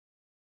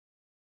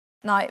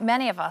Now,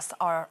 many of us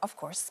are, of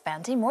course,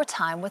 spending more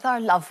time with our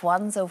loved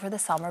ones over the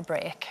summer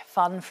break.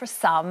 Fun for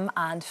some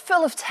and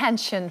full of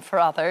tension for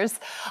others.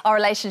 Our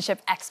relationship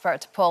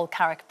expert, Paul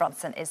Carrick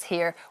Brunson, is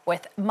here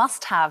with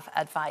must-have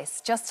advice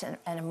just in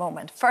a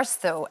moment.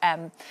 First, though,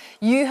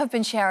 you have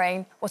been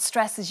sharing what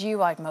stresses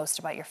you out most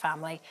about your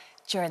family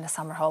during the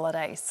summer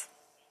holidays.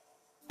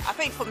 I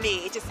think for me,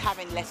 it's just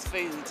having less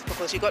food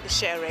because you've got to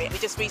share it. We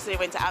just recently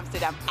went to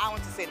Amsterdam. I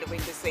want to sit in the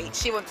window seat.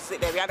 She wants to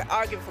sit there. We had an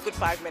argument for a good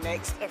 5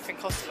 minutes. Everything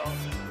costs a lot.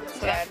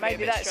 So yeah,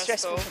 maybe that's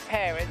stressful for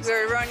parents.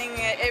 We're running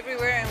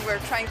everywhere and we're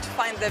trying to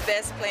find the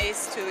best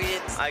place to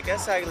eat. I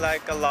guess I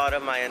like a lot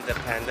of my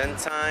independent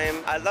time.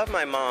 I love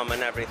my mom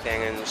and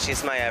everything, and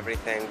she's my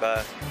everything,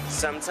 but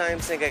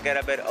sometimes I think I get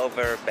a bit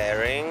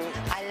overbearing.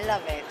 I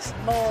love it.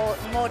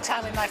 More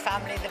time with my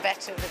family, the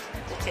better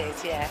it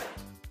is, yeah.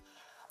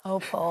 Oh,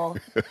 Paul.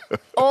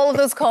 All of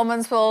those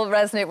comments will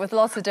resonate with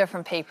lots of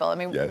different people. I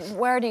mean, yes.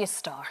 Where do you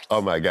start? Oh,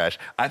 my gosh.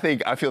 I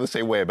think I feel the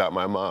same way about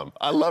my mom.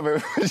 I love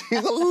her.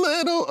 She's a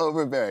little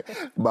overbearing.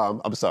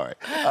 Mom, I'm sorry.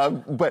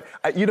 But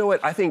you know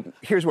what? I think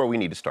here's where we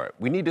need to start.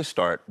 We need to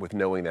start with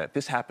knowing that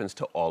this happens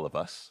to all of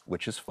us,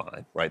 which is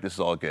fine, right? This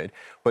is all good.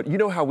 But you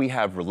know how we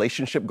have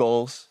relationship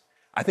goals?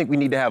 I think we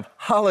need to have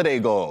holiday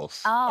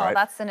goals. Oh, right?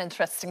 That's an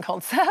interesting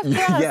concept.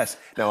 Yes.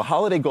 Now, a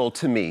holiday goal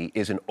to me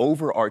is an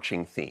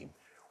overarching theme.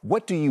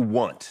 What do you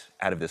want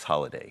out of this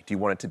holiday? Do you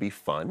want it to be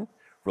fun,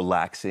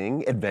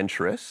 relaxing,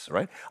 adventurous,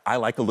 right? I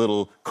like a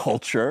little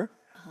culture,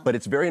 but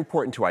it's very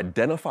important to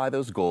identify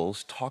those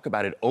goals, talk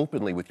about it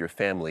openly with your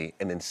family,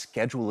 and then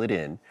schedule it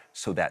in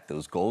so that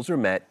those goals are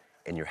met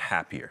and you're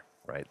happier,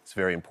 right? It's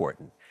very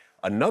important.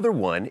 Another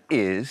one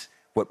is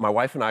what my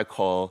wife and I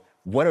call,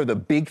 what are the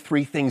big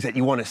 3 things that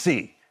you want to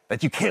see,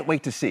 that you can't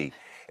wait to see?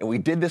 And we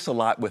did this a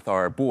lot with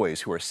our boys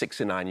who are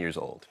 6 and 9 years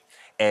old.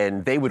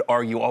 And they would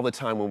argue all the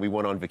time when we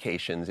went on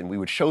vacations, and we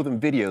would show them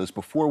videos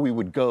before we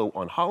would go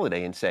on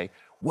holiday and say,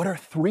 what are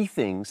 3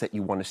 things that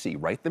you want to see?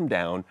 Write them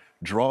down,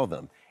 draw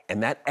them.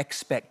 And that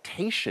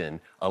expectation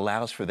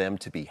allows for them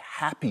to be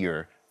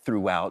happier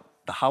throughout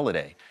the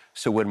holiday.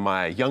 So when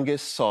my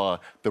youngest saw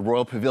the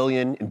Royal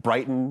Pavilion in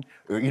Brighton,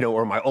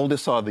 or my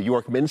oldest saw the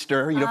York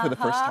Minster, for the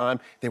first time,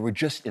 they were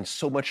just in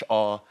so much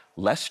awe,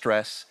 less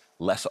stress,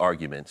 less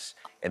arguments.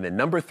 And then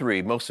number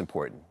 3, most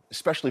important,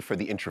 especially for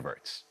the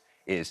introverts,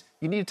 is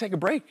you need to take a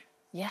break.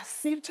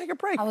 Yes. You need to take a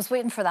break. I was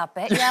waiting for that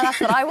bit. Yeah,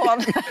 that's what I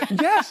want.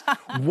 Yes.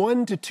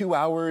 1 to 2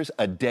 hours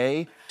a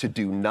day to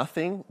do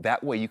nothing.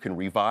 That way you can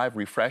revive,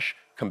 refresh,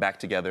 come back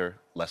together,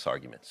 less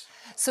arguments.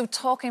 So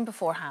talking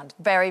beforehand,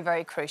 very,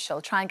 very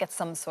crucial. Try and get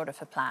some sort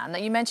of a plan. Now,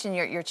 you mentioned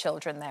your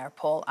children there,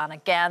 Paul, and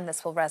again,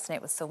 this will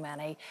resonate with so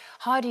many.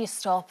 How do you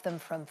stop them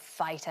from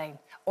fighting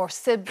or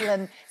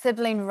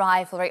sibling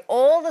rivalry,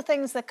 all the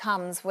things that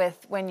comes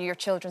with when your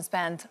children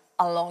spend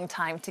a long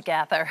time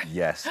together?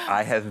 Yes,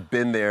 I have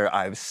been there,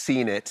 I've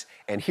seen it,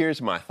 and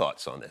here's my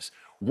thoughts on this.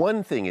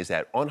 One thing is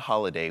that on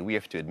holiday, we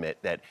have to admit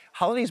that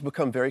holidays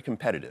become very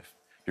competitive.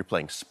 You're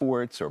playing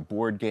sports or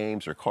board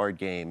games or card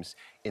games.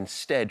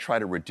 Instead, try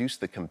to reduce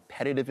the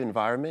competitive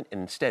environment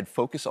and instead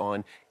focus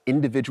on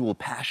individual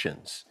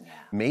passions. Yeah.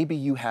 Maybe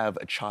you have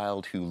a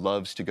child who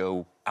loves to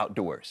go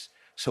outdoors.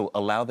 So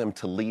allow them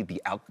to lead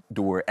the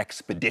outdoor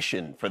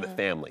expedition for the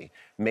family.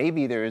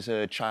 Maybe there's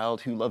a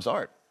child who loves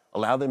art.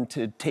 Allow them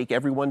to take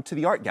everyone to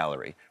the art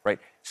gallery, right?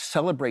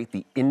 Celebrate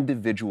the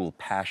individual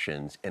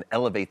passions and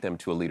elevate them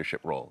to a leadership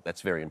role.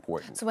 That's very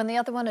important. So when the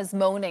other one is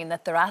moaning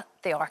that they're at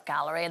the art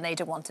gallery and they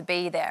don't want to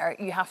be there,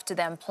 you have to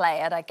then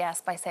play it, I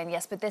guess, by saying,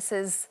 yes, but this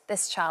is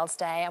this child's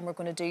day and we're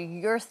going to do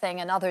your thing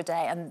another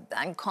day,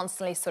 and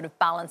constantly sort of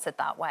balance it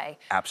that way.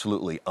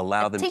 Absolutely.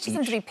 Allow them teaches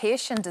them to be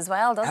patient as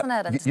well, doesn't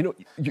it? And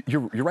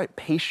you're right,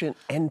 patient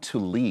and to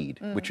lead,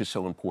 which is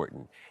so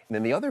important. And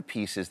then the other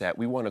piece is that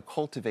we want to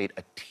cultivate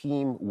a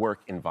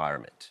teamwork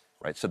environment,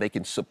 right? So they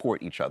can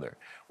support each other.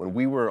 When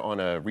we were on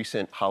a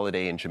recent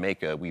holiday in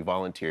Jamaica, we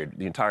volunteered,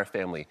 the entire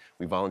family,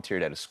 we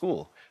volunteered at a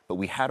school, but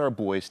we had our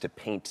boys to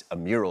paint a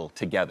mural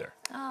together.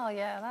 Oh,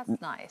 yeah,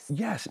 that's nice.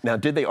 Yes. Now,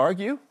 did they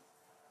argue?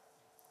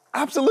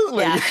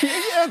 Absolutely. Yeah.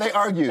 Yeah, they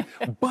argued.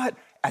 But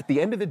at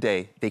the end of the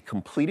day, they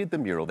completed the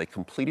mural, they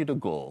completed a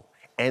goal,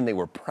 and they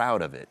were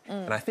proud of it.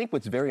 And I think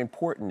what's very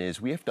important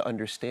is we have to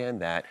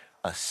understand that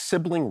a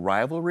sibling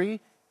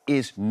rivalry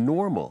is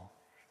normal.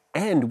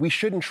 And we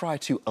shouldn't try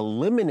to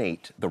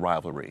eliminate the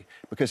rivalry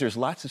because there's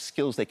lots of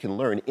skills they can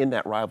learn in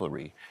that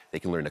rivalry. They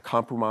can learn to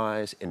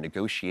compromise and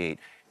negotiate.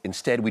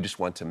 Instead, we just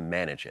want to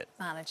manage it.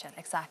 Manage it,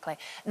 exactly.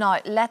 Now,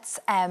 let's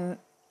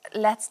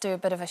do a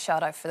bit of a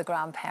shout out for the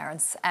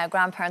grandparents.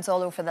 Grandparents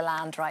all over the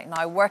land right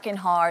now, working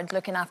hard,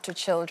 looking after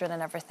children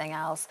and everything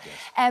else.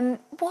 Yes.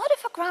 What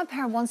if a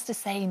grandparent wants to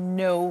say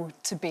no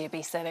to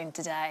babysitting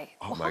today?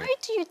 How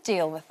do you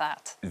deal with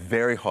that?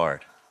 Very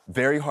hard.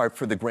 Very hard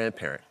for the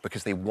grandparent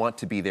because they want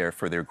to be there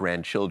for their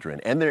grandchildren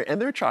and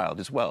their child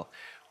as well.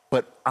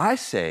 But I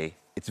say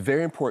it's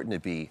very important to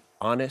be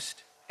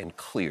honest and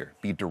clear,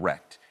 be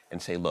direct and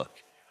say,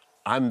 look,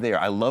 I'm there.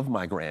 I love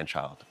my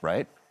grandchild,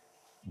 right?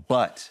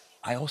 But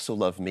I also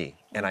love me,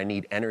 and I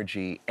need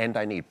energy, and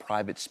I need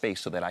private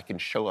space so that I can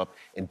show up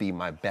and be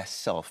my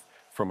best self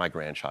for my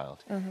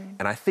grandchild.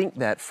 And I think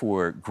that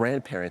for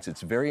grandparents,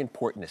 it's very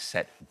important to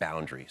set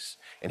boundaries.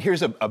 And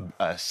here's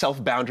a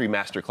self-boundary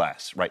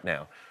masterclass right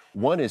now.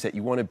 One is that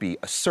you want to be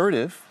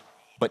assertive,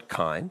 but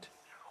kind.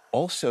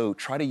 Also,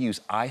 try to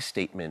use I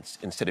statements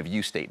instead of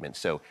you statements.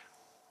 So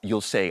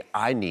you'll say,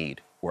 I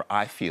need, or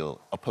I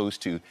feel,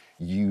 opposed to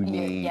you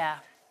need,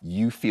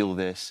 you feel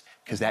this,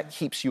 because that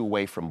keeps you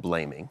away from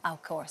blaming.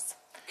 Of course.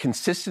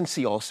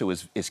 Consistency also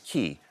is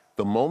key.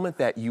 The moment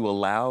that you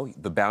allow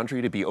the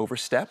boundary to be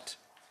overstepped,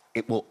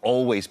 it will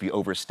always be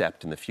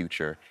overstepped in the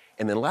future.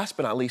 And then last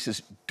but not least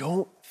is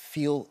don't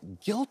feel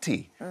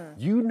guilty.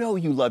 You know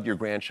you love your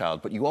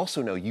grandchild, but you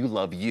also know you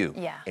love you.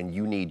 And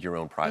you need your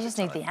own private time. You just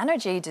need the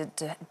energy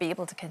to be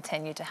able to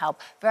continue to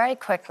help. Very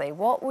quickly,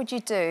 what would you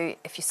do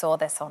if you saw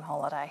this on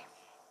holiday?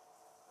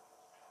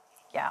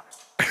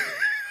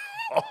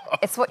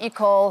 It's what you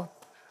call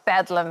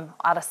bedlam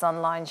at a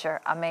sun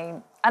lounger. I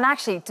mean, and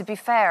actually, to be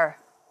fair,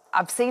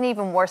 I've seen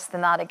even worse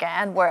than that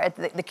again, where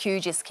the queue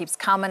just keeps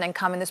coming and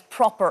coming. There's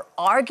proper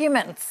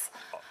arguments.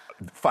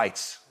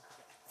 Fights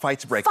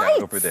break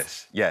out over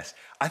this. Yes.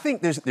 I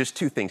think there's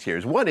two things here.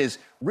 One is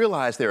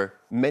realize there are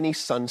many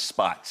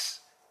sunspots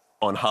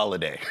on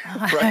holiday,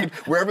 right?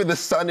 Wherever the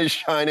sun is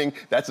shining,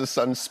 that's a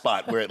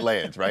sunspot where it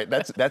lands, right?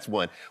 That's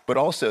one. But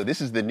also,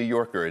 this is the New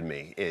Yorker in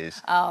me,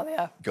 is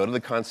go to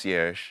the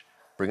concierge,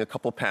 bring a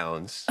couple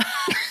pounds.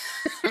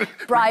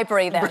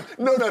 Bribery then.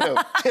 No.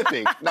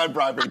 Tipping, not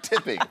bribery,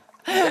 tipping.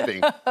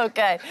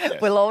 Okay,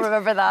 we'll all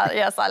remember that.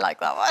 Yes, I like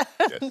that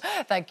one.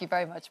 Thank you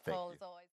very much, Paul, as always.